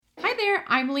there,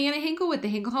 I'm Leanna Hinkle with the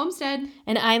Hinkle Homestead.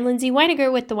 And I'm Lindsay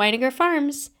Weiniger with the Weiniger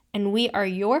Farms, and we are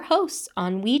your hosts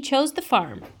on We Chose the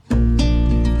Farm.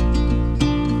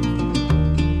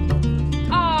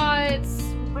 Oh, it's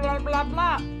blah, blah,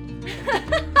 blah.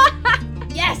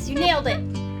 Yes, you nailed it.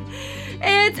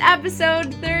 It's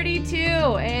episode 32,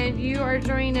 and you are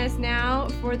joining us now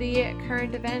for the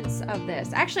current events of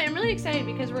this. Actually, I'm really excited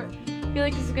because I feel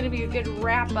like this is going to be a good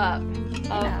wrap-up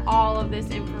of all of this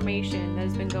information that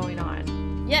has been going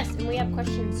on. Yes, and we have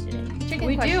questions today.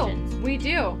 We questions. We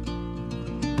do.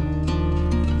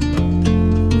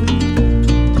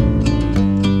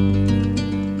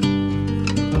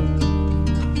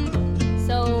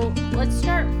 So let's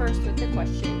start first with the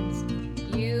questions.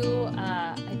 You,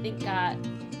 I think, got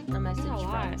a message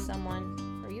from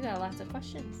someone, or you got lots of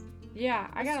questions. Yeah,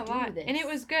 I got a lot, and it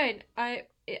was good.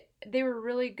 They were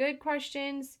really good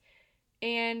questions,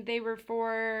 and they were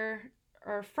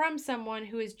from someone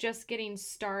who is just getting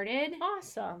started.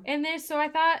 Awesome. And so I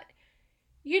thought,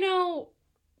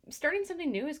 starting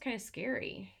something new is kind of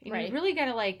scary. And right. You really got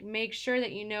to make sure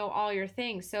that you know all your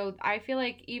things. So I feel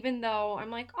like even though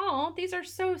I'm like, oh, these are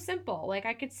so simple,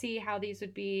 I could see how these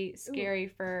would be scary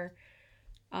for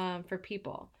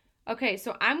people. Okay,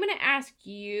 so I'm going to ask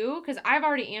you, because I've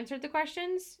already answered the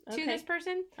questions to this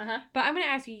person, but I'm going to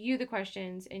ask you the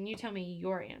questions, and you tell me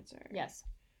your answer. Yes.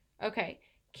 Okay.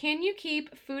 Can you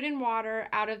keep food and water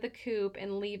out of the coop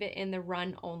and leave it in the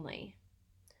run only?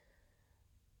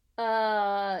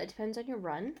 It depends on your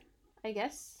run, I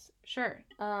guess. Sure.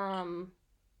 As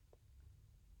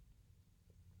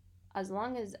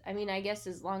long as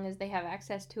they have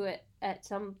access to it at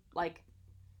some,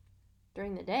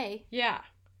 during the day. Yeah.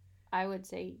 I would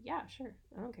say, yeah, sure.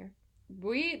 I don't care.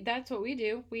 That's what we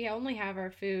do. We only have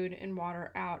our food and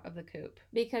water out of the coop.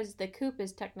 Because the coop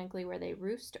is technically where they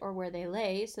roost or where they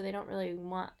lay, so they don't really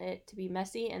want it to be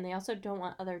messy, and they also don't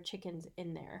want other chickens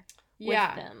in there with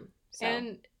them. So.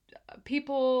 And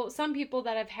some people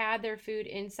that have had their food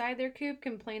inside their coop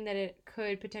complain that it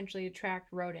could potentially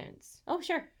attract rodents. Oh,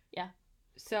 sure. Yeah.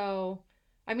 So,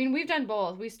 we've done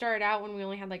both. We started out when we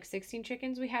only had 16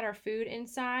 chickens. We had our food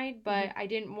inside, but I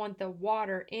didn't want the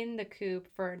water in the coop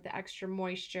for the extra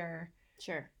moisture.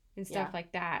 Sure. And stuff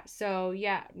like that. So,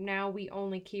 yeah, now we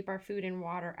only keep our food and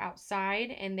water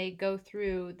outside, and they go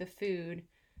through the food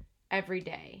every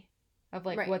day of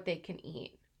what they can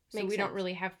eat. So we don't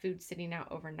really have food sitting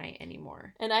out overnight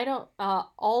anymore. And I don't,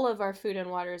 all of our food and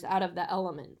water is out of the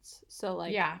elements. So,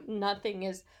 nothing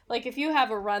is, if you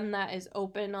have a run that is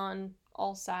open on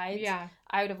all sides,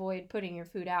 I would avoid putting your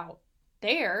food out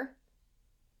there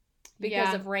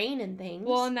because of rain and things.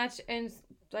 Well, and I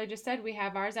just said we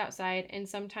have ours outside, and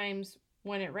sometimes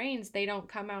when it rains, they don't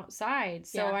come outside.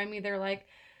 So I'm either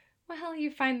well,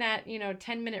 you find that,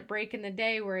 10-minute break in the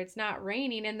day where it's not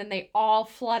raining, and then they all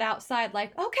flood outside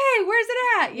okay, where's it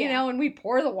at? And we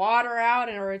pour the water out,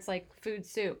 or it's food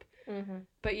soup. Mm-hmm.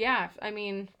 But yeah.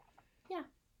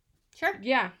 Sure.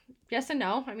 Yeah. Yes and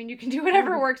no. You can do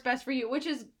whatever works best for you, which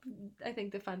is, I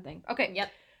think, the fun thing. Okay.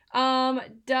 Yep. I've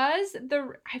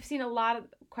seen a lot of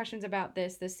questions about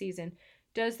this season.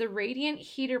 Does the radiant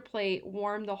heater plate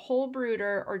warm the whole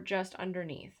brooder or just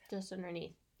underneath? Just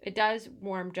underneath. It does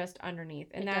warm just underneath.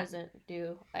 And that doesn't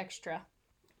do extra.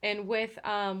 And with,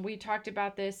 we talked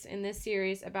about this in this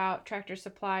series about Tractor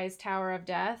Supply's Tower of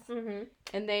Death. Mm-hmm.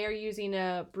 And they are using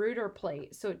a brooder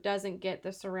plate so it doesn't get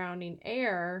the surrounding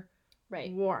air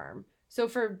warm. So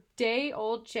for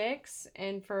day-old chicks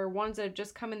and for ones that have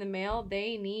just come in the mail,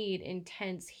 they need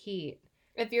intense heat.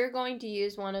 If you're going to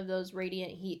use one of those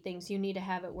radiant heat things, you need to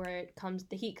have it where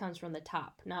the heat comes from the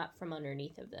top, not from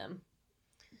underneath of them.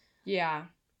 Yeah.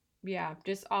 Yeah,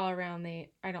 just all around. I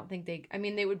don't think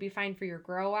they would be fine for your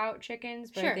grow-out chickens,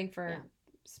 but I think for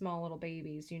small little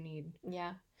babies, you need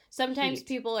Sometimes heat.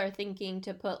 People are thinking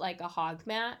to put a hog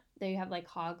mat. They have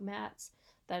hog mats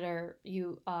that are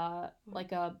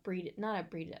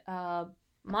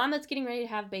mom that's getting ready to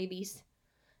have babies.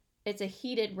 It's a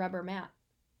heated rubber mat.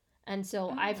 And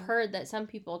so I've heard that some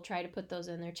people try to put those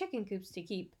in their chicken coops to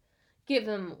give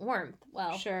them warmth.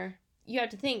 Well, sure. You have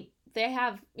to think they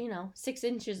have, 6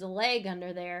 inches of leg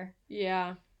under there.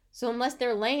 Yeah. So unless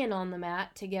they're laying on the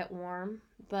mat to get warm,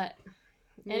 but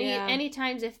any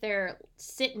times if they're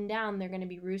sitting down, they're going to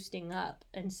be roosting up.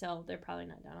 And so they're probably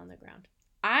not down on the ground.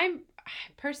 I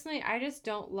just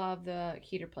don't love the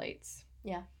heater plates.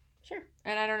 Yeah. Sure.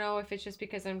 And I don't know if it's just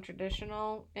because I'm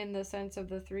traditional in the sense of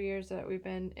the 3 years that we've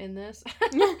been in this.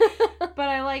 But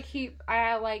I like heat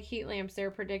lamps. They're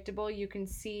predictable. You can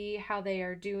see how they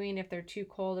are doing, if they're too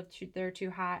cold, if they're too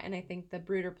hot. And I think the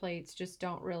brooder plates just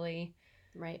don't really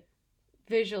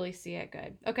visually see it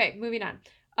good. Okay, moving on.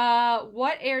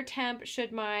 What air temp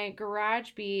should my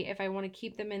garage be if I want to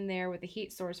keep them in there with a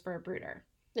heat source for a brooder?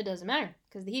 It doesn't matter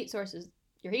because the heat source is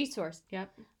your heat source. Yep.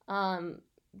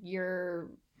 Your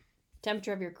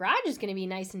temperature of your garage is going to be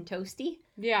nice and toasty.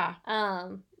 Yeah.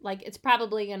 Like it's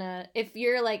probably gonna, if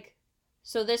you're like,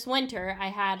 so this winter I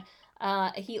had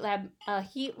a heat lamp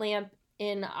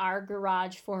in our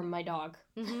garage for my dog.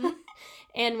 Mm-hmm.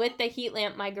 And with the heat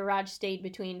lamp, my garage stayed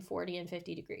between 40 and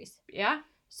 50 degrees. Yeah.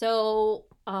 So,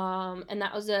 and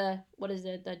that was what is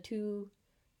it? The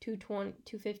 220,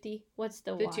 250? What's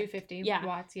the watt? 250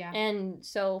 watts, yeah. And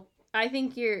so I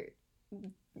think you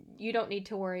don't need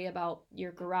to worry about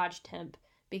your garage temp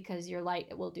because your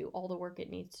light will do all the work it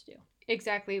needs to do.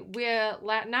 Exactly. We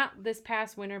not this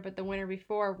past winter, but the winter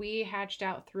before, we hatched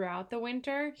out throughout the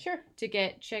winter. Sure. To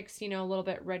get chicks, a little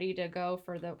bit ready to go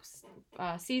for the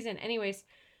season. Anyways,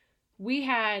 we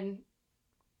had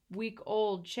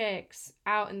week-old chicks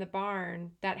out in the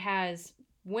barn that has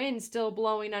wind still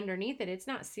blowing underneath it. It's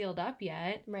not sealed up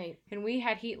yet. Right. And we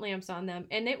had heat lamps on them,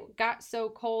 and it got so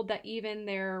cold that even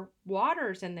their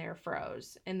waters in there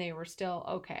froze, and they were still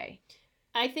okay.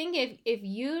 I think if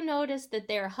you notice that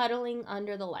they're huddling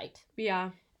under the light, yeah,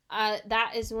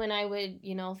 that is when I would,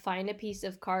 find a piece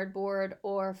of cardboard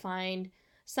or find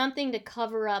something to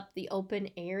cover up the open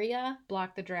area,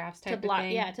 block the drafts type of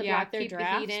thing. Yeah, to block their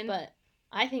drafts. The but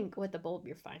I think with the bulb,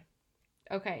 you're fine.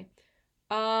 Okay.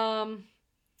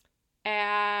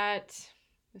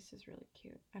 This is really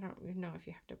cute. I don't even know if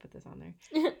you have to put this on there.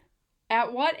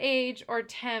 At what age or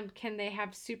temp can they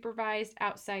have supervised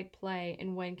outside play,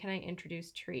 and when can I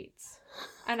introduce treats?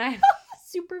 And I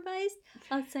supervised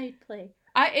outside play.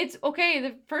 It's okay.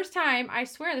 The first time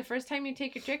you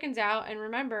take your chickens out, and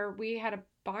remember, we had a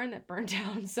barn that burned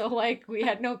down, so we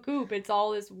had no coop. It's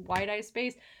all this wide-eyed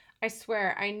space. I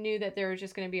swear, I knew that there was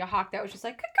just going to be a hawk that was just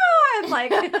caw,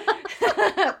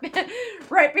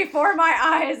 right before my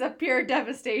eyes of pure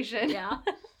devastation. Yeah.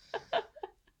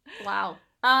 Wow.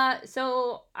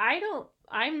 So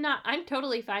I'm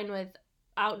totally fine with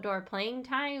outdoor playing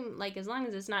time, as long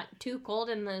as it's not too cold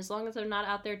and as long as they're not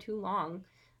out there too long.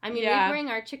 I mean, we bring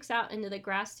our chicks out into the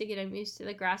grass to get them used to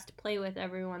the grass to play with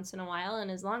every once in a while, and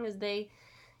as long as they,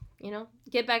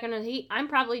 get back under the heat, I'm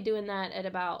probably doing that at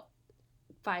about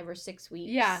 5 or 6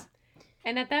 weeks. Yeah.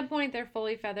 And at that point, they're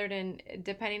fully feathered, and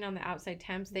depending on the outside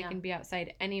temps, they can be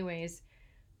outside anyways.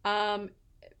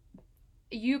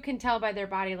 You can tell by their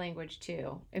body language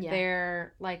too if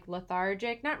they're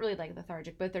lethargic, not really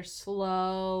lethargic, but they're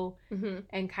slow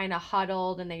and kind of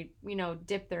huddled, and they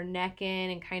dip their neck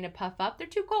in and kind of puff up. They're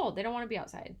too cold. They don't want to be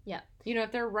outside. Yeah.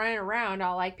 If they're running around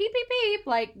all peep peep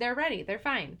peep, they're ready. They're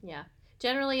fine. Yeah.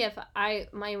 Generally,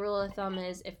 my rule of thumb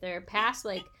is if they're past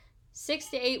 6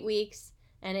 to 8 weeks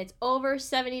and it's over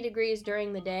 70 degrees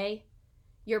during the day,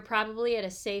 you're probably at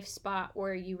a safe spot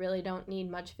where you really don't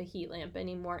need much of a heat lamp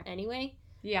anymore anyway.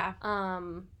 Yeah.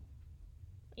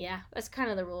 Yeah, that's kind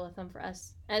of the rule of thumb for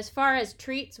us. As far as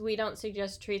treats, we don't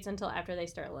suggest treats until after they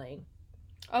start laying.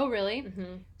 Oh, really?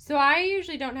 Mm-hmm. So I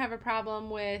usually don't have a problem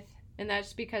with, and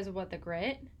that's because of the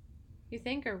grit, you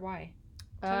think, or why?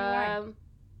 Tell me why.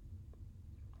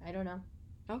 I don't know.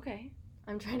 Okay.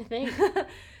 I'm trying to think.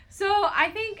 So I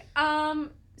think,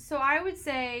 so I would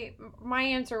say my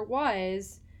answer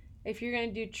was, if you're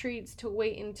going to do treats, to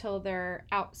wait until they're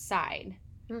outside.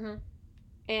 Mm-hmm.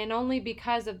 And only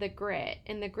because of the grit.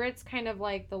 And the grit's kind of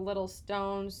like the little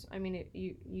stones. I mean,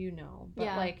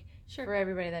 but sure. For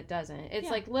everybody that doesn't.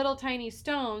 It's little tiny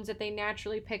stones that they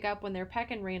naturally pick up when they're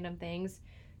pecking random things.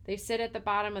 They sit at the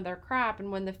bottom of their crop,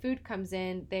 and when the food comes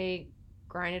in, they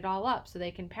grind it all up so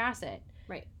they can pass it.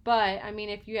 Right. But, I mean,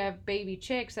 if you have baby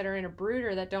chicks that are in a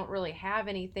brooder that don't really have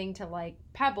anything to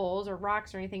pebbles or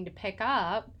rocks or anything to pick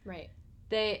up. Right.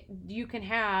 You can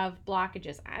have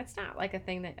blockages. It's not a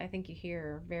thing that I think you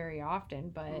hear very often,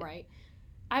 but right.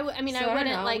 I wouldn't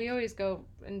we always go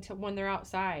until when they're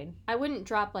outside. I wouldn't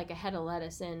drop a head of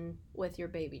lettuce in with your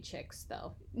baby chicks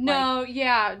though. No,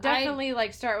 definitely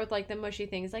start with the mushy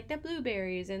things like the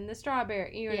blueberries and the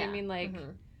strawberry. You know what I mean?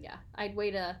 Mm-hmm. Yeah, I'd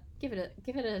wait give it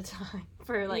a time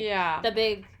for the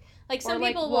big. Some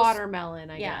people will watermelon,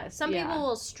 I guess. Some people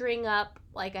will string up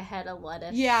a head of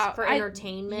lettuce for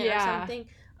entertainment or something.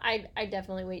 I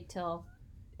definitely wait till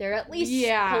they're at least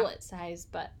pullet size,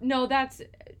 but no, that's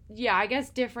I guess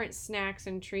different snacks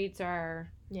and treats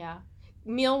are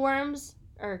mealworms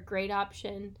are a great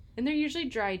option. And they're usually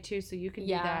dried too, so you can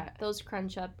do that. Those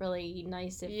crunch up really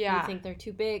nice if you think they're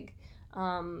too big.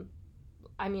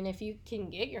 I mean, if you can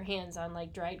get your hands on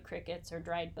dried crickets or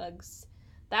dried bugs,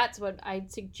 that's what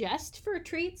I'd suggest for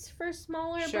treats for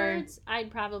smaller birds.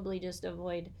 I'd probably just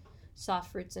avoid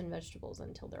soft fruits and vegetables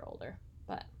until they're older.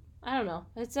 But I don't know.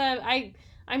 It's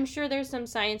I'm sure there's some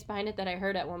science behind it that I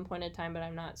heard at one point in time, but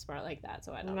I'm not smart like that,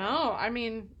 so I don't know. No, I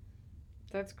mean,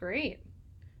 that's great.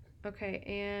 Okay,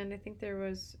 and I think there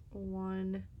was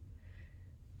one.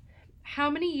 How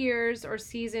many years or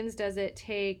seasons does it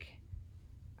take?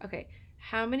 Okay,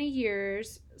 how many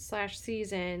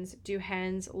years/seasons do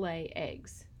hens lay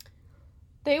eggs?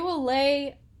 They will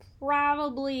lay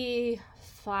probably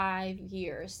 5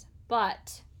 years,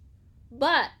 but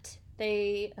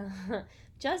they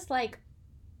just like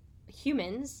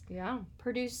humans,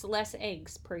 produce less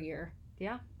eggs per year.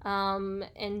 Yeah.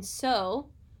 And so,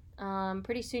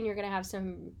 pretty soon you're gonna have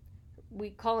some.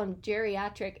 We call them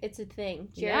geriatric. It's a thing.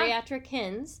 Geriatric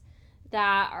hens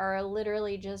that are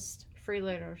literally just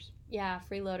freeloaders. Yeah,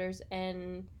 freeloaders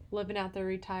and living out their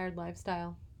retired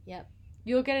lifestyle. Yep.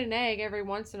 You'll get an egg every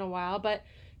once in a while, but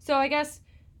so I guess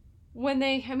when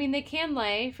they can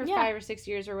lay for 5 or 6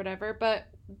 years or whatever, but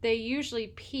they usually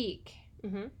peak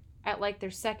at like their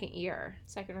second or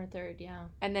third, yeah,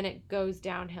 and then it goes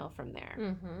downhill from there.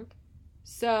 Mm-hmm.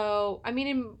 So I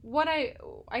mean,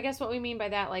 I guess what we mean by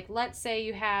that, like, let's say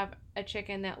you have a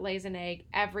chicken that lays an egg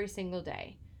every single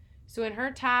day. So in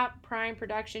her top prime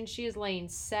production, she is laying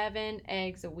 7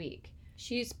 eggs a week.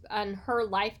 She's on her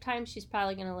lifetime. She's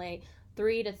probably gonna lay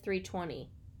 3 to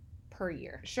 320 per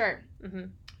year. Sure. Mm-hmm.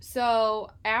 So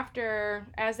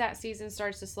as that season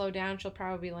starts to slow down, she'll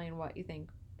probably be laying, what you think,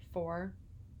 4?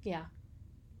 Yeah,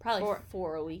 probably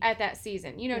 4 a week at that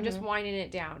season. Just winding it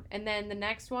down, and then the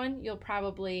next one you'll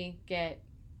probably get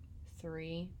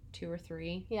 2 or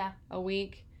 3. Yeah, a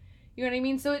week. You know what I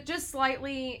mean? So it just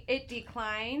slightly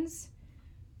declines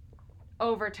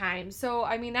over time. So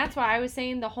I mean, that's why I was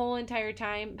saying the whole entire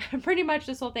time, pretty much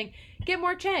this whole thing, get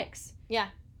more chicks. Yeah,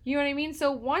 you know what I mean?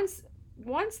 So once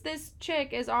this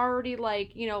chick is already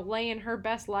like, laying her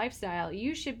best lifestyle,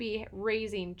 you should be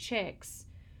raising chicks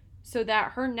so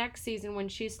that her next season, when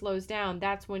she slows down,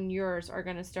 that's when yours are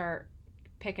going to start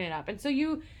picking it up. And so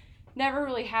you never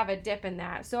really have a dip in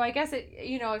that. So I guess if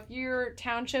your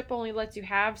township only lets you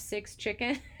have 6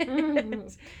 chickens,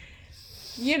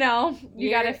 you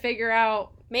got to figure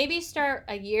out. Maybe start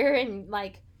a year and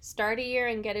start a year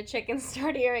and get a chicken,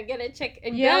 start a year and get a chicken,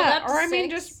 and build up to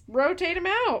 6. Just rotate them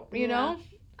out, you know?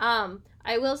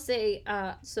 I will say,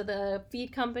 so the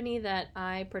feed company that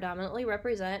I predominantly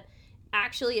represent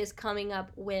actually is coming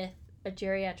up with a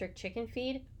geriatric chicken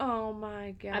feed. Oh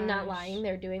my gosh. I'm not lying.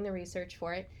 They're doing the research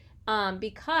for it.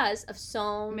 Because of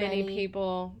so many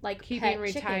people keeping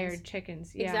retired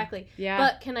chickens. Yeah. Exactly. Yeah.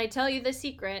 But can I tell you the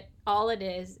secret? All it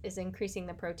is increasing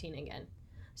the protein again.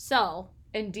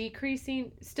 And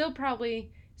decreasing the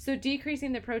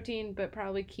protein, but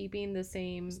probably keeping the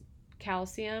same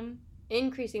calcium.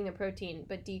 Increasing the protein,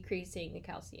 but decreasing the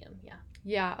calcium. Yeah.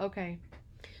 Yeah. Okay.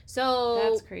 So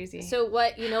that's crazy. So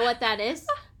what that is?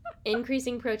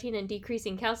 Increasing protein and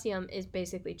decreasing calcium is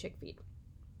basically chick feed.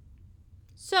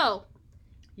 So,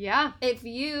 yeah, if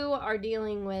you are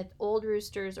dealing with old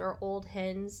roosters or old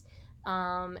hens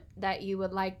that you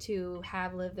would like to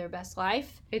have live their best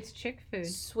life, it's chick food.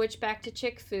 Switch back to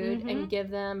chick food and give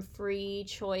them free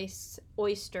choice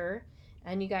oyster,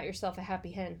 and you got yourself a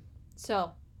happy hen.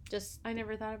 So, I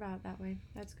never thought about it that way.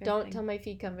 That's good. Don't tell my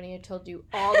feed company I told you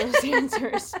all those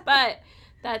answers, but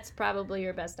that's probably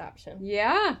your best option.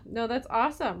 Yeah. No, that's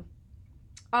awesome.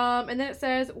 And then it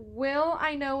says, will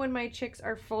I know when my chicks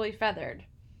are fully feathered?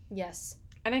 Yes.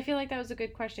 And I feel like that was a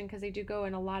good question because they do go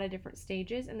in a lot of different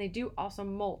stages, and they do also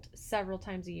molt several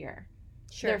times a year.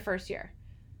 Sure. Their first year.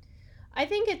 I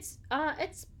think it's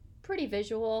pretty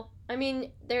visual. I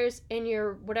mean, there's in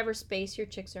your whatever space your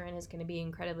chicks are in is going to be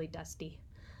incredibly dusty.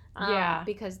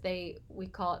 Because we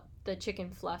call it the chicken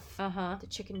fluff, the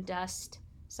chicken dust,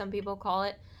 some people call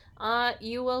it.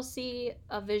 You will see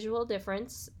a visual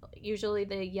difference. Usually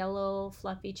the yellow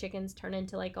fluffy chickens turn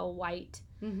into like a white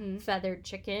feathered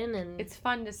chicken, and it's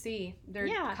fun to see their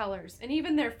colors. And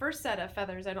even their first set of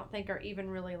feathers I don't think are even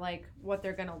really like what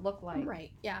they're gonna look like.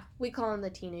 Right. Yeah. We call them the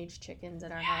teenage chickens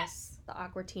at our house. The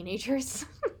awkward teenagers.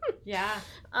 Yeah.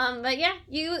 But yeah,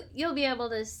 you'll be able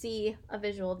to see a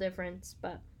visual difference,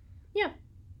 but yeah.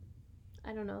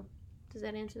 I don't know. Does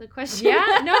that answer the question?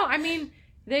 Yeah, no, I mean,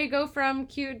 they go from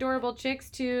cute, adorable chicks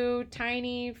to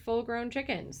tiny, full-grown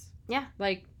chickens. Yeah.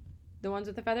 Like, the ones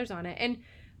with the feathers on it.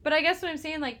 But I guess what I'm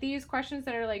saying, like, these questions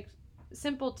that are, like,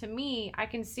 simple to me, I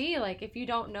can see, like, if you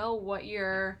don't know what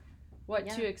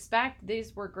to expect,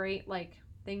 these were great, like,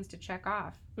 things to check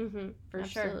off. Mm-hmm. For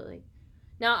sure. Absolutely.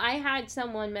 Now, I had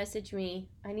someone message me.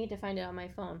 I need to find it on my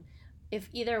phone. If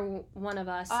either one of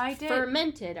us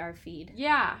fermented our feed.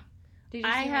 Yeah. Did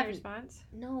you see my response?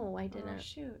 No, I didn't. Oh,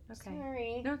 shoot. Okay.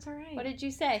 Sorry. No, it's all right. What did you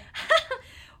say?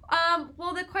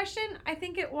 question, I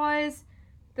think it was,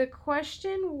 let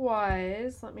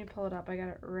me pull it up. I got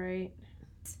it right.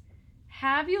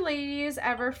 Have you ladies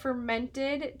ever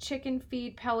fermented chicken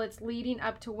feed pellets leading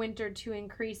up to winter to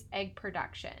increase egg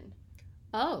production?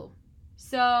 Oh.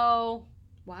 So.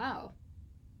 Wow.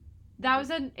 That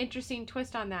was an interesting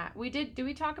twist on that. Did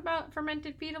we talk about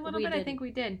fermented feed a little bit? Didn't. I think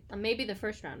we did. Maybe the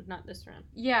first round, not this round.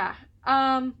 Yeah.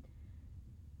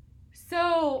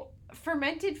 So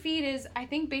fermented feed is, I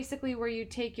think, basically where you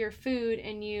take your food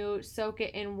and you soak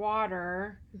it in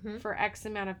water for X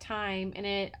amount of time, and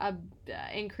it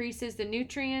increases the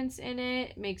nutrients in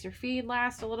it, makes your feed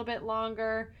last a little bit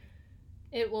longer.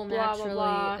 It will naturally,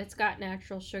 blah, blah. It's got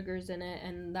natural sugars in it,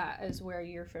 and that is where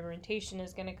your fermentation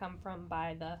is going to come from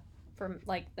by the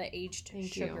aged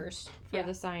sugars. For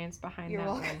the science behind You're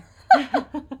that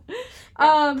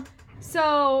one.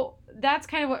 So that's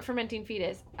kind of what fermenting feed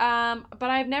is. But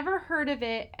I've never heard of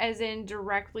it as in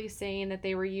directly saying that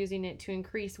they were using it to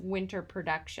increase winter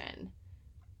production.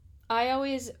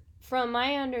 From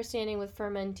my understanding with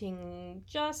fermenting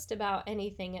just about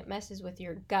anything, it messes with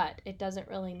your gut. It doesn't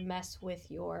really mess with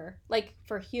your,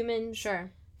 for humans.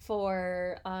 Sure.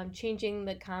 For changing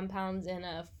the compounds in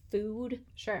a food.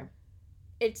 Sure.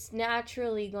 It's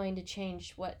naturally going to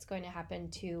change what's going to happen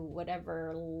to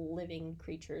whatever living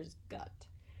creature's gut.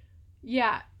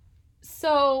 Yeah.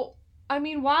 So, I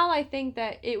mean, while I think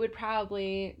that it would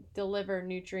probably deliver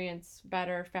nutrients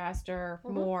better, faster,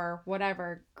 more,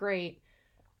 whatever, great.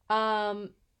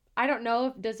 I don't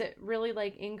know does it really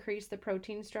increase the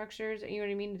protein structures? You know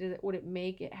what I mean? Would it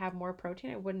make it have more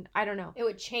protein? I don't know. It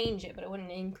would change it, but it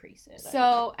wouldn't increase it.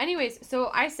 So, anyways, so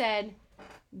I said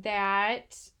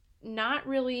that not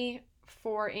really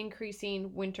for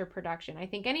increasing winter production. I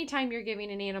think anytime you're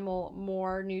giving an animal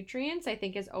more nutrients, I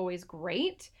think is always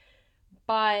great.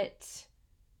 But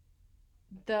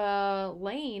the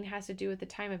laying has to do with the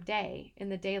time of day in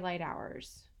the daylight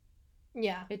hours.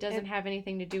 Yeah. It doesn't have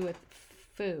anything to do with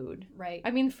food. Right. I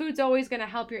mean, food's always going to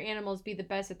help your animals be the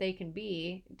best that they can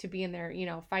be to be in their,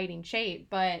 fighting shape.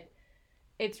 But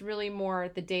it's really more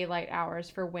the daylight hours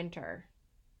for winter.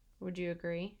 Would you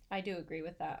agree? I do agree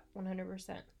with that,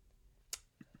 100%.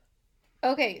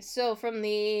 Okay, so from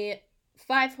the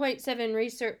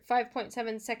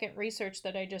 5.7 second research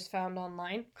that I just found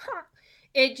online,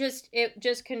 it just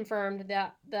confirmed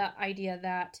that the idea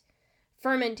that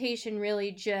fermentation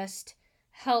really just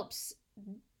helps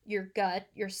your gut,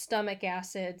 your stomach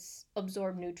acids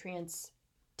absorb nutrients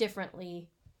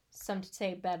differently. Some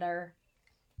say better.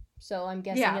 So I'm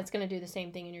guessing it's going to do the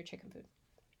same thing in your chicken food.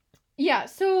 Yeah,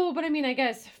 but I mean,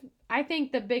 I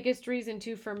think the biggest reason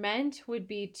to ferment would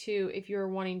be if you're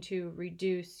wanting to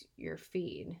reduce your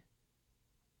feed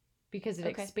because it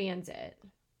expands it.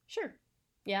 Sure.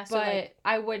 Yeah. So but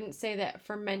I wouldn't say that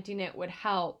fermenting it would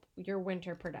help your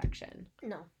winter production.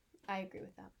 No, I agree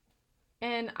with that.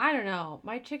 And I don't know,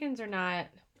 my chickens are not,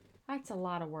 that's a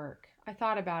lot of work. I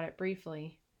thought about it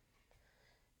briefly.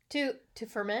 To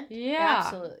ferment? Yeah.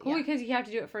 Absolutely. Well, because you have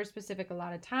to do it for a specific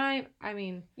amount of time. I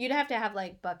mean, you'd have to have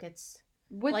buckets.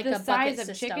 With the size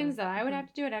of chickens that I would have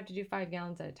to do, I'd have to do 5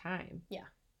 gallons at a time. Yeah.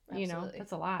 Absolutely.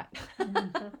 That's a lot.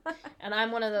 And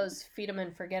I'm one of those feed them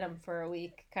and forget them for a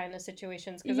week kind of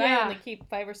situations because I only keep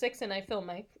 5 or 6 and I fill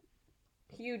my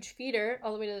huge feeder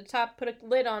all the way to the top, put a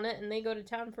lid on it, and they go to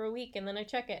town for a week and then I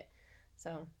check it.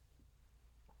 So.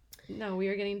 No, we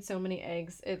are getting so many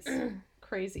eggs. It's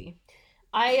crazy.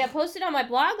 I posted on my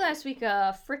blog last week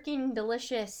a freaking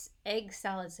delicious egg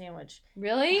salad sandwich.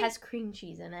 Really? It has cream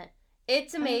cheese in it.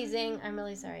 It's amazing. I'm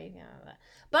really sorry.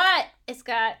 But it's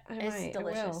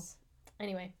delicious.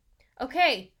 Anyway.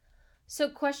 Okay. So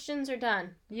questions are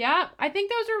done. Yeah. I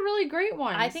think those are really great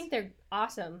ones. I think they're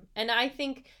awesome. And I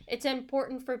think it's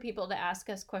important for people to ask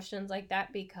us questions like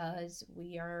that because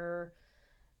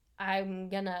I'm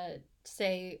going to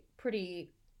say,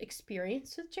 pretty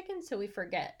experienced with chickens, so we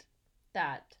forget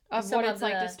that. Of what it's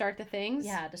like to start the things?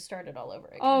 Yeah, to start it all over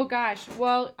again. Oh, gosh.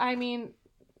 Well, I mean,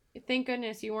 thank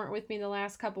goodness you weren't with me the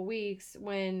last couple weeks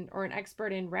or an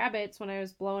expert in rabbits when I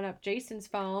was blowing up Jason's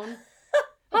phone.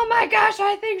 Oh my gosh,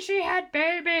 I think she had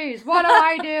babies. What do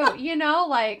I do?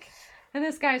 And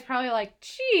this guy's probably like,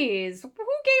 geez, who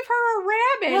gave her a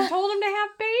rabbit and told him to have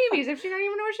babies if she don't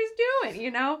even know what she's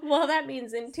doing, Well, that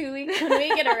means in 2 weeks when we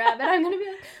get a rabbit, I'm going to be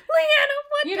like, Leanna,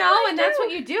 what do I do? And that's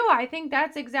what you do. I think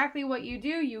that's exactly what you do.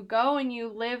 You go and you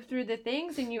live through the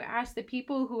things and you ask the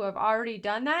people who have already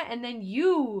done that, and then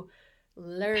you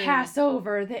pass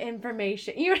over the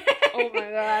information. Oh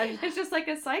my gosh. It's just like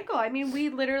a cycle. I mean, we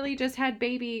literally just had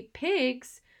baby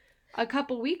pigs a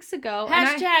couple weeks ago.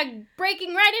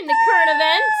 Breaking right into current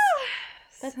events.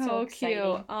 That's so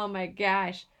cute. Oh my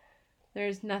gosh.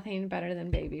 There's nothing better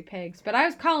than baby pigs. But I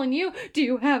was calling you, do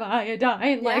you have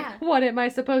iodine? Like, what am I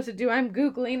supposed to do? I'm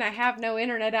Googling. I have no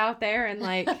internet out there. And,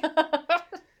 like,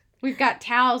 we've got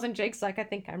towels. And Jake's like, I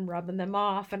think I'm rubbing them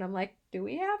off. And I'm like, do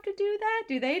we have to do that?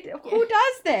 Who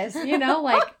does this? You know,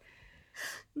 like.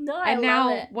 No, I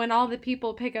love it. When all the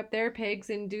people pick up their pigs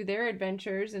and do their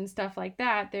adventures and stuff like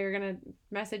that, they're going to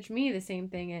message me the same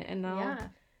thing. And I'll.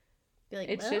 Be like,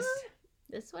 it's just.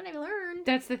 This is what I learned.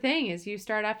 That's the thing, is you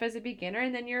start off as a beginner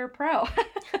and then you're a pro.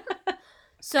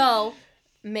 So,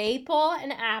 Maple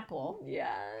and Apple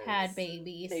had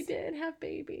babies. They did have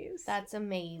babies. That's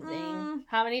amazing.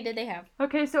 How many did they have?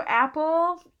 Okay, so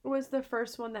Apple was the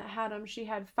first one that had them. She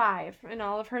had 5, and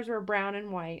all of hers were brown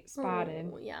and white, spotted.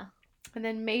 Oh, yeah. And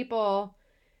then Maple,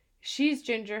 she's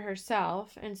ginger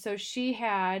herself, and so she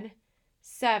had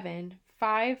 7,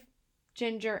 5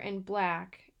 ginger and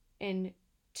black, and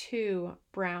 2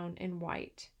 brown and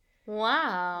white.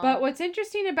 Wow. But what's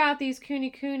interesting about these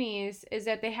Kune-Kunes is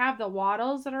that they have the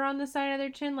wattles that are on the side of their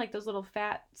chin, like those little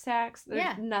fat sacs.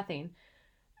 There's nothing.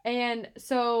 And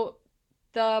so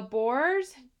the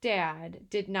Boar's dad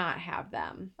did not have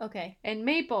them. Okay. And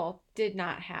Maple did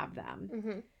not have them.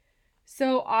 Mm-hmm.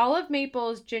 So all of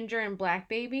Maple's ginger and black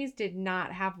babies did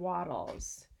not have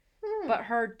wattles. But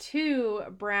her 2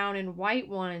 brown and white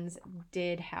ones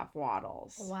did have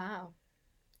wattles. Wow.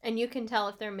 And you can tell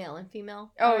if they're male and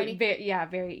female? Oh,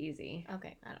 very easy.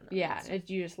 Okay, I don't know. Yeah,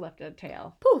 you just lift a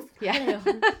tail. Poof! Yeah.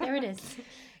 There it is.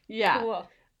 Yeah. Cool.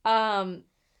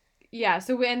 Yeah,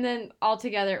 so, and then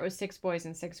altogether it was 6 boys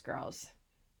and 6 girls.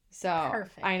 So,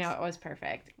 perfect. I know, it was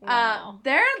perfect. Wow.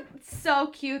 They're so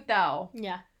cute, though.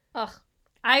 Yeah. Ugh.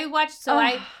 I watched,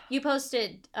 you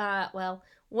posted,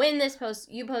 when this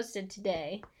you posted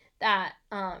today that,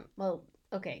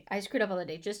 okay, I screwed up on the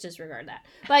date. Just disregard that.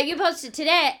 But you posted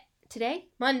today?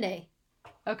 Monday.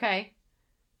 Okay.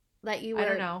 That you were, I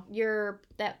don't know.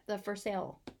 The for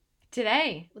sale.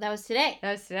 Today. That was today.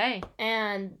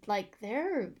 And, like,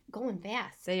 they're going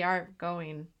fast. They are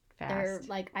going fast. They're,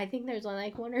 like, I think there's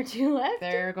like 1 or 2 left.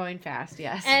 They're going fast,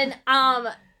 yes. And,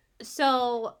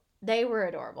 so they were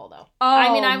adorable, though. Oh,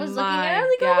 I mean, I was looking at it, I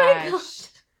was like, oh my gosh.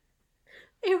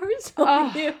 They were so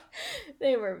cute.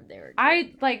 They were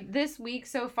cute. This week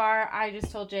so far, I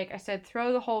just told Jake, I said,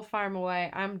 throw the whole farm away.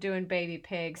 I'm doing baby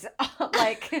pigs.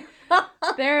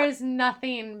 There is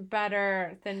nothing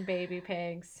better than baby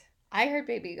pigs. I heard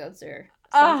baby goats are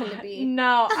something to be.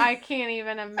 No, I can't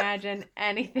even imagine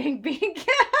anything being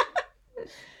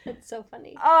It's so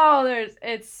funny. Oh,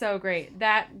 it's so great.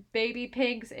 That baby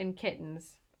pigs and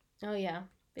kittens. Oh, yeah.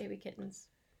 Baby kittens.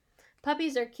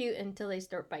 Puppies are cute until they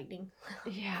start biting.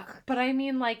 Yeah. But I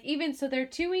mean, even so, they're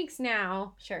 2 weeks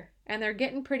now. Sure. And they're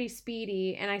getting pretty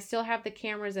speedy. And I still have the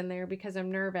cameras in there because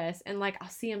I'm nervous. And, I'll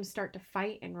see them start to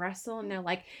fight and wrestle. And they'll,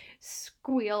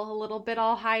 squeal a little bit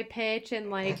all high pitch.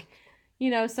 And,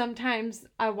 sometimes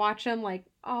I watch them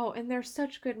oh, and they're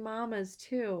such good mamas,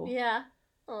 too. Yeah.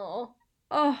 Oh.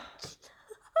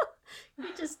 You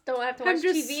just don't have to watch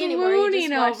TV anymore. You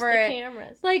just watch the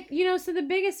cameras. So the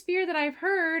biggest fear that I've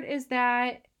heard is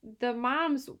that the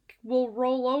moms will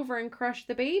roll over and crush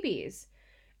the babies.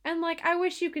 And, I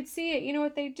wish you could see it. You know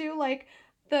what they do?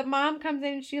 The mom comes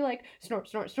in and she,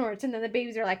 snorts. And then the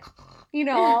babies are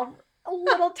all a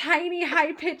little tiny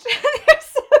high-pitched. They're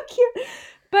so cute.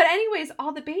 But anyways,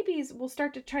 all the babies will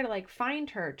start to try to, find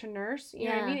her to nurse. You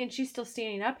know what I mean? And she's still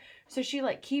standing up. So she,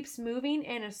 keeps moving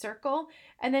in a circle.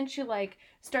 And then she,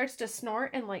 starts to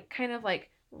snort and, kind of,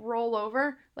 roll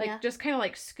over. Just kind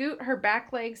of, scoot her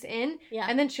back legs in. Yeah.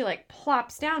 And then she,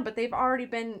 plops down. But they've already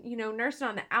been, nursing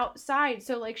on the outside.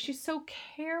 So, she's so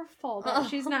careful that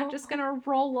she's not just going to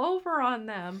roll over on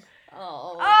them.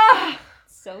 Oh.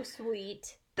 So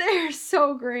sweet. They're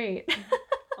so great.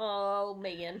 Oh,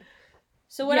 Megan.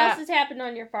 So what else has happened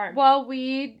on your farm? Well,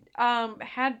 we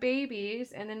had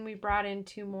babies, and then we brought in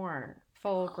 2 more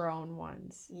full-grown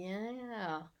ones.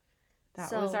 Yeah.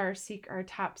 That was our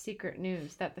top secret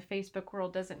news that the Facebook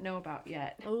world doesn't know about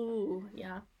yet. Oh,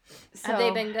 yeah. So, have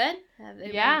they been good?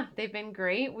 They've been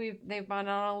great. They've been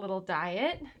on a little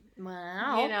diet.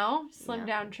 Wow. Slim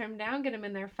down, trim down, get them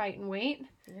in there fighting weight.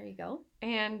 There you go.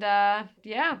 And,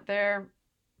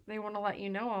 they want to let you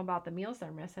know all about the meals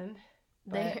they're missing.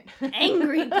 They're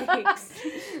angry pigs.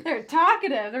 They're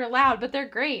talkative. They're loud, but they're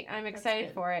great. I'm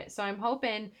excited for it. So I'm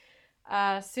hoping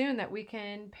soon that we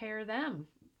can pair them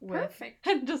with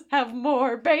and just have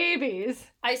more babies.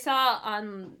 I saw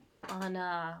on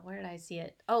where did I see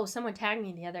it? Oh, someone tagged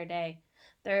me the other day.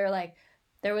 They're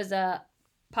there was a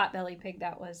potbelly pig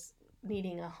that was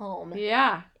needing a home.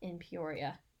 Yeah. In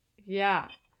Peoria. Yeah.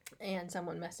 And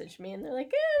someone messaged me and they're like,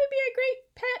 it'd be a great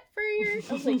pet for your...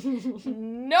 I was like,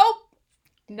 nope.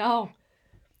 No.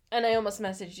 And I almost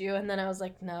messaged you, and then I was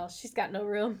like, no, she's got no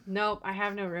room. Nope, I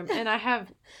have no room. And I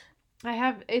have,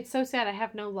 it's so sad, I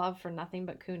have no love for nothing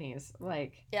but coonies.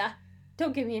 Like. Yeah.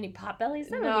 Don't give me any potbellies.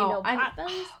 There would be no potbellies.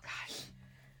 Oh, gosh.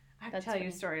 I have to tell you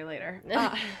a story later.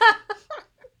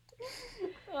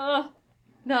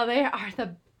 No, they are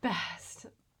the best.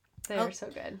 They are so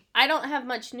good. I don't have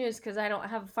much news because I don't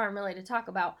have a farm really to talk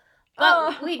about.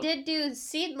 But we did do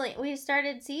seedling. We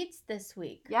started seeds this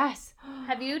week. Yes.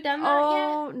 Have you done that yet?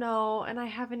 Oh, no. And I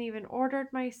haven't even ordered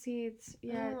my seeds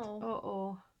yet.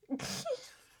 Oh.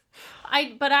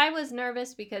 But I was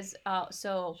nervous because,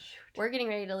 we're getting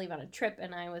ready to leave on a trip,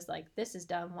 and I was like, this is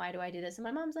dumb. Why do I do this? And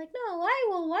my mom's like, no, I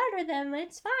will water them.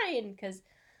 It's fine. Because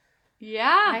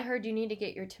I heard you need to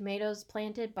get your tomatoes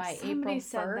planted by April 1st. Somebody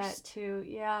said that too.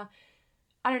 Yeah.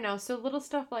 I don't know. So little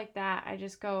stuff like that, I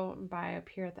just go and buy up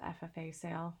here at the FFA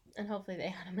sale. And hopefully they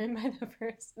had them in by the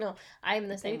first. No, I'm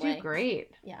the same way. They do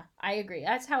great. Yeah, I agree.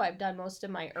 That's how I've done most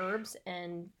of my herbs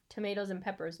and tomatoes and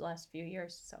peppers the last few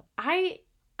years. So I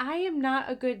am not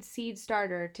a good seed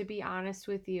starter, to be honest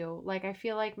with you. Like, I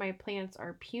feel like my plants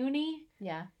are puny.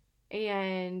 Yeah.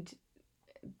 And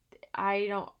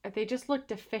they just look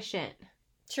deficient.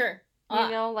 Sure.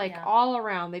 All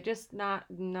around. They just not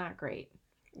great.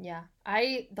 Yeah.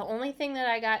 The only thing that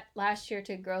I got last year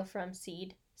to grow from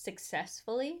seed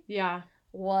successfully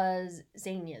was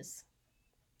zinnias.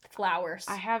 Flowers.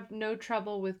 I have no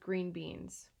trouble with green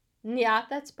beans. Yeah,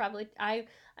 that's probably...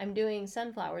 I'm doing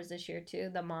sunflowers this year too,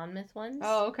 the Monmouth ones.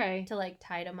 Oh, okay. To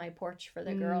tie to my porch for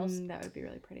the girls. That would be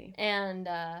really pretty. And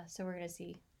so we're going to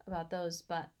see about those,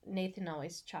 but Nathan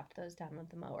always chopped those down with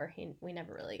the mower. We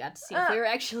never really got to see if we were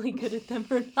actually good at them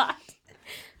or not.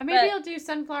 Maybe I'll do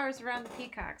sunflowers around the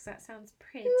peacocks. That sounds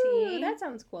pretty. Ooh, that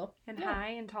sounds cool. And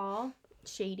high and tall.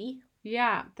 Shady.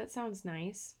 Yeah, that sounds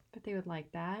nice. But they would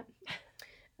like that.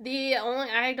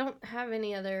 I don't have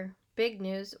any other big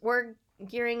news. We're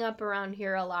gearing up around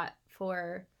here a lot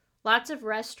for lots of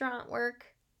restaurant work.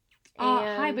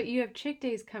 Hi, but you have Chick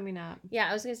Days coming up. Yeah,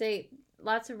 I was going to say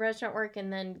lots of restaurant work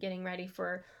and then getting ready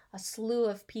for a slew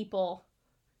of people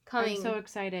coming. I'm so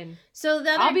excited. So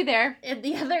I'll be there.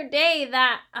 The other day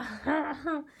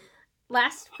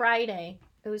last Friday,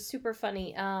 it was super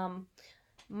funny.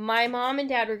 My mom and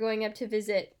dad were going up to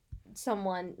visit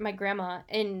someone, my grandma,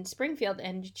 in Springfield,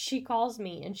 and she calls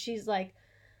me and she's like,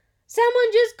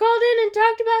 someone just called in and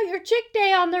talked about your Chick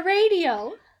Day on the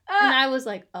radio. And I was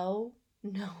like, oh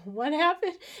no, what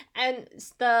happened? And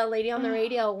the lady on the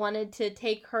radio wanted to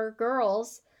take her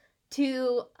girls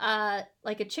to a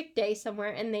Chick Day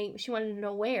somewhere, and she wanted to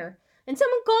know where. And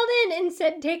someone called in and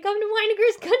said, take them to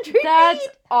Weineger's Country Feed. That's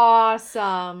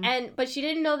awesome. But she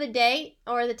didn't know the day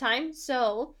or the time,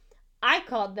 so I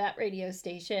called that radio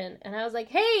station and I was like,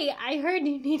 hey, I heard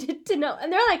you needed to know.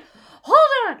 And they're like, hold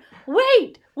on,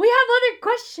 wait, we have other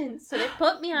questions. So they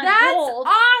put me on hold.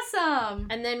 That's awesome.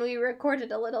 And then we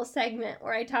recorded a little segment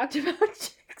where I talked about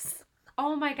chicks.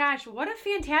 Oh my gosh, what a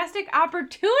fantastic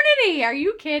opportunity. Are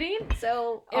you kidding?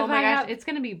 So it's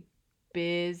going to be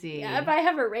busy. Yeah, if I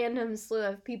have a random slew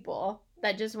of people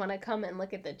that just want to come and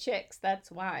look at the chicks,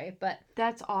 that's why. But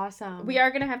that's awesome. We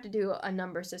are going to have to do a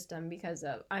number system because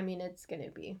it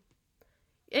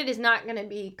is not going to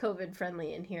be COVID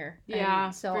friendly in here. Yeah.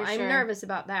 And so I'm nervous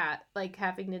about that,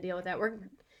 having to deal with that.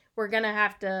 We're going to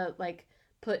have to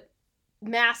put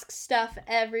mask stuff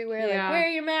everywhere. Wear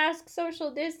your mask,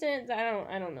 social distance. I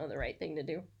don't know the right thing to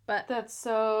do. But that's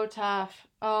so tough.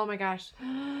 Oh my gosh.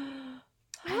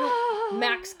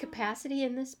 Max capacity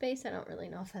in this space. I don't really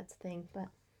know if that's a thing, but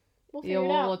we'll figure it out.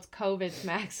 Well, it's COVID.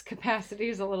 Max capacity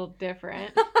is a little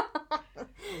different.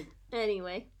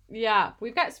 Anyway. Yeah,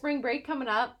 we've got spring break coming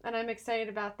up, and I'm excited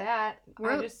about that.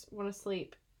 I just want to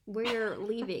sleep. We're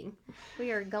leaving. We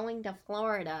are going to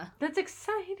Florida. That's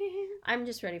exciting. I'm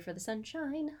just ready for the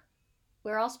sunshine.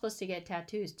 We're all supposed to get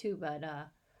tattoos too, but I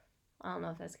don't know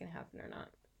if that's going to happen or not.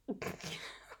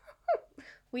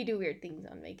 We do weird things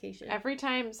on vacation. Every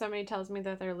time somebody tells me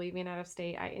that they're leaving out of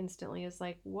state, I instantly is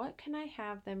like, what can I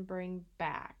have them bring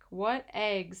back? What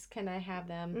eggs can I have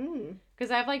them? Because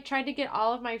I've tried to get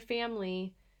all of my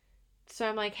family. So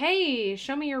I'm like, hey,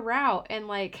 show me your route. And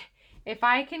if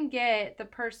I can get the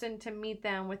person to meet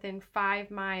them within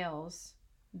 5 miles,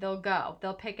 they'll go.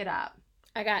 They'll pick it up.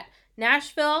 I got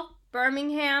Nashville,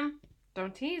 Birmingham.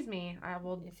 Don't tease me. I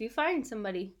will. If you find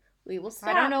somebody, we will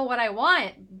stop. I don't know what I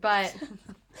want, but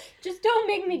just don't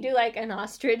make me do an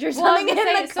ostrich or something in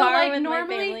the car with my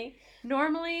family.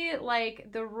 Normally,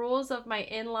 the rules of my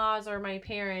in-laws or my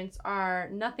parents are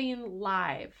nothing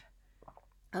live.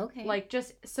 Okay. Like,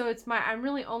 just, so I'm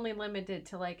really only limited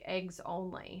to, like, eggs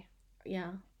only.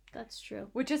 Yeah, that's true.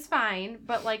 Which is fine,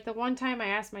 but, like, the one time I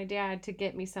asked my dad to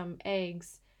get me some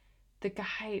eggs, the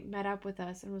guy met up with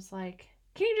us and was like,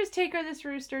 can you just take her this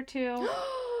rooster, too?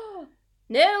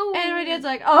 No! And my dad's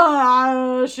like,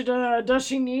 oh, does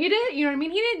she need it? You know what I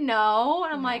mean? He didn't know.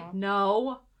 And I'm like,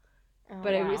 no.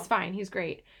 But it was fine. He's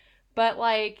great. But,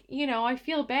 like, you know, I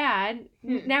feel bad.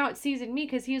 Now it's seasoned me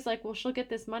because he was like, well, she'll get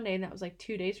this Monday. And that was like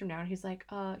 2 days from now. And he's like,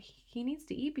 he needs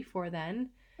to eat before then.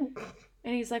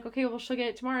 And he's like, okay, well, she'll get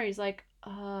it tomorrow. He's like,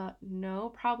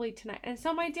 no, probably tonight. And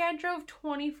so my dad drove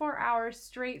 24 hours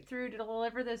straight through to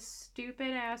deliver this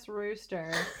stupid ass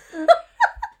rooster.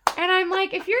 And I'm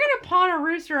like, if you're going to pawn a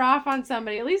rooster off on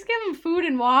somebody, at least give him food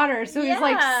and water. So he's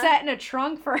like set in a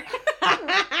trunk for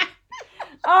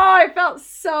Oh, I felt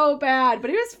so bad,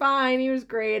 but he was fine. He was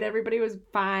great. Everybody was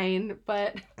fine,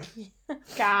 but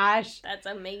gosh. That's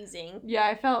amazing. Yeah,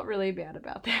 I felt really bad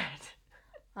about that.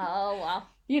 Oh, wow.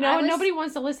 You know, nobody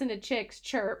wants to listen to chicks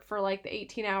chirp for like the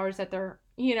 18 hours that they're,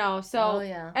 you know, so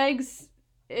eggs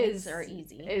are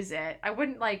easy. Is it? I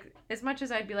wouldn't like, as much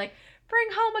as I'd be like, bring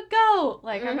home a goat.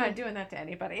 Like, I'm not doing that to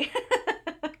anybody.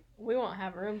 We won't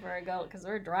have room for a goat because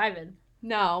we're driving.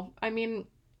 No, I mean.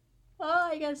 Well,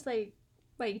 I guess like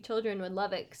my children would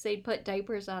love it because they'd put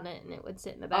diapers on it and it would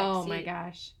sit in the back seat. Oh my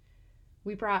gosh.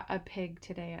 We brought a pig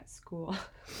today at school.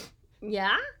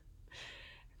 Yeah?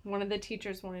 One of the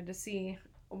teachers wanted to see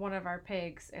one of our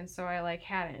pigs, and so I like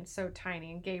had it. It's so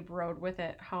tiny, and Gabe rode with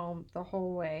it home the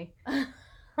whole way.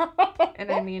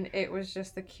 And I mean, it was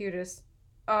just the cutest.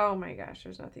 Oh my gosh,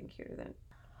 there's nothing cuter than.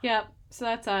 Yep. So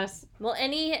that's us. Well,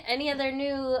 any other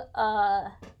new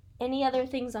any other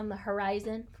things on the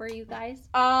horizon for you guys?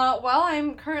 Well,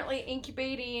 I'm currently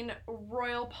incubating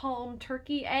Royal Palm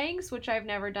turkey eggs, which I've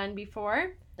never done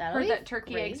before. Heard that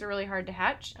turkey eggs are really hard to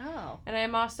hatch. Oh. And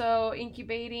I'm also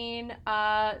incubating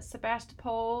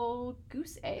Sebastopol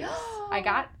goose eggs. I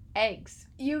got eggs.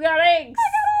 You got eggs. I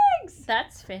got eggs.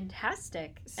 That's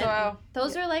fantastic. So and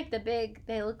those are like the big.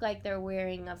 They look like they're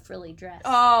wearing a frilly dress.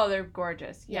 Oh, they're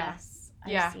gorgeous. Yes.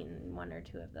 I've seen one or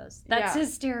two of those. That's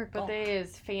hysterical. But they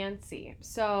is fancy.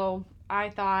 So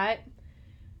I thought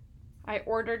I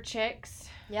ordered chicks.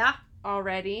 Yeah.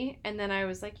 Already, and then I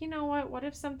was like, you know what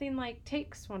if something like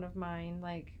takes one of mine,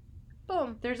 like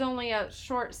boom, there's only a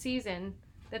short season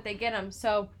that they get them,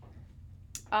 so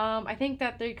I think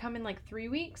that they come in like 3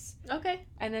 weeks. Okay.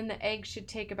 And then the eggs should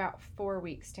take about 4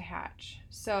 weeks to hatch,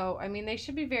 so I mean they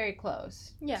should be very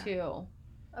close to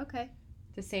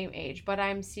the same age, but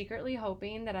I'm secretly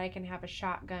hoping that I can have a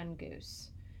shotgun goose.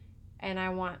 And I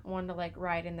want one to, like,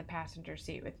 ride in the passenger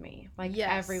seat with me. Like,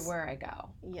 everywhere I go.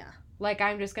 Yeah. Like,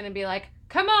 I'm just going to be like,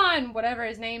 come on, whatever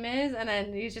his name is. And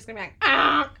then he's just going to be like,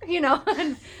 ah, you know,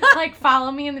 and, like,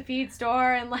 follow me in the feed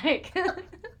store. And, like,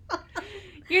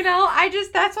 you know,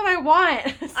 that's what I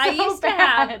want. I used to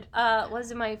have,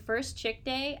 was it my first chick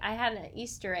day? I had an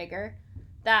Easter egger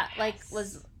that, like,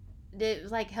 was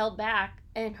held back.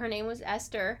 And her name was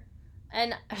Esther.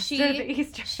 And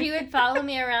she would follow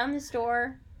me around the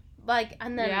store. Like,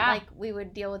 and then, like, we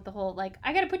would deal with the whole, like,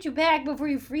 I gotta put you back before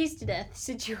you freeze to death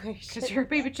situation. Because you're a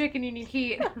baby chicken, you need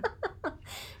heat.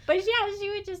 But, yeah, she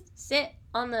would just sit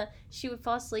she would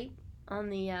fall asleep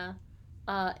on the,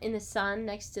 in the sun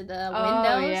next to the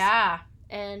windows. Oh, yeah.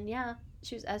 And, yeah,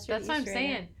 she was Esther. That's what I'm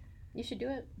saying. You should do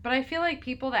it. But I feel like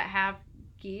people that have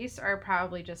geese are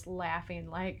probably just laughing,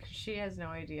 like, she has no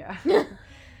idea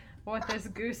what this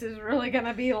goose is really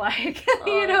gonna be like.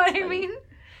 You know what I mean?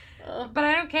 But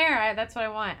I don't care. That's what I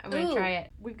want. I'm going to try it.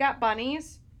 We've got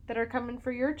bunnies that are coming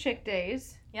for your chick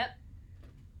days. Yep.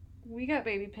 We got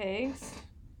baby pigs.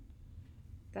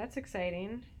 That's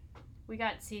exciting. We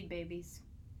got seed babies.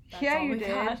 That's you did.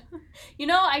 Got. You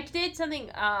know, I did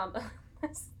something.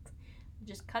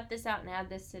 Just cut this out and add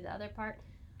this to the other part.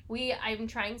 I'm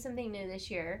trying something new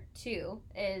this year, too,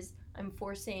 is I'm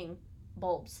forcing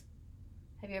bulbs.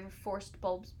 Have you ever forced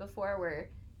bulbs before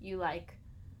where you, like,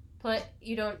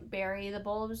 you don't bury the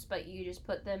bulbs, but you just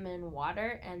put them in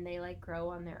water and they like grow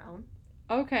on their own.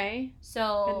 Okay.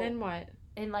 So. And then what?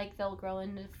 And like they'll grow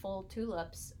into full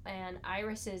tulips and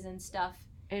irises and stuff.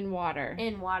 In water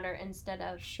instead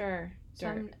of. Sure.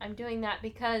 So I'm doing that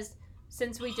because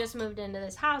since we just moved into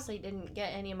this house, I didn't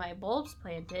get any of my bulbs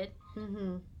planted.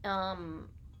 Mm-hmm.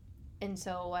 And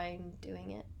so I'm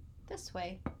doing it this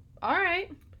way. All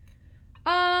right.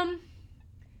 I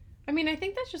mean, I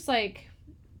think that's just like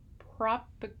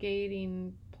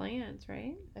propagating plants,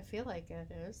 right? I feel like it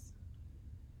is.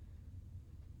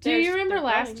 Do you remember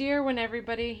last year when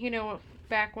everybody, you know,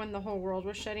 back when the whole world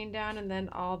was shutting down and then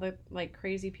all the, like,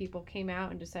 crazy people came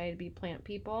out and decided to be plant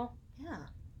people? Yeah.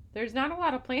 there's not a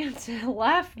lot of plants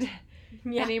left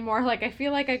anymore. Like, I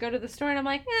feel like I go to the store and I'm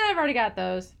like, I've already got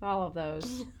those. All of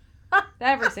those.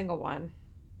 Every single one.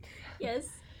 Yes.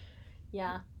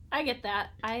 Yeah. I get that.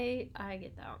 I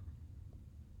get that.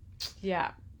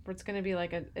 Yeah. It's going to be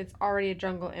like it's already a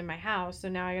jungle in my house, so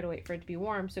now I got to wait for it to be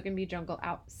warm so it can be jungle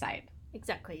outside.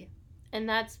 Exactly. And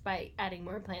that's by adding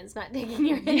more plants, not taking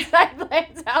your inside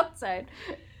plants outside.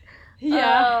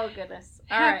 Yeah. Oh, goodness.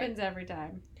 All happens every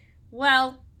time.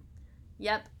 Well,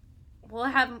 yep. We'll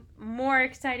have more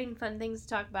exciting, fun things to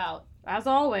talk about. As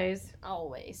always.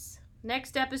 Always.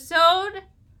 Next episode,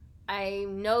 I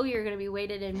know you're going to be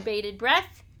waited in bated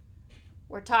breath.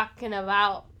 We're talking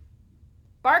about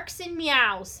barks and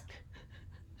meows.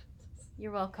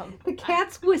 You're welcome. The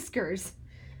cat's whiskers.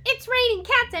 It's raining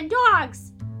cats and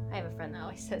dogs. I have a friend that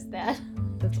always says that.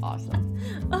 That's awesome.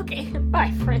 Okay,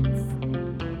 bye, friends.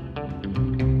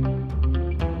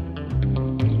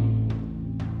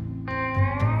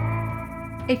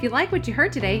 If you like what you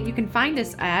heard today, you can find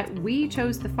us at We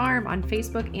Chose the Farm on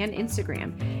Facebook and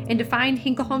Instagram. And to find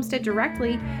Hinkle Homestead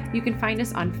directly, you can find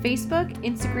us on Facebook,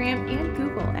 Instagram, and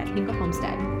Google at Hinkle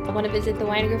Homestead. Want to visit the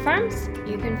Weiniger Farms?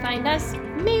 You can find us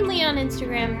mainly on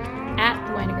Instagram at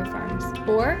Weiniger Farms,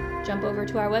 or jump over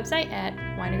to our website at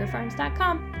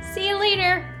weinigerfarms.com. See you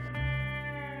later!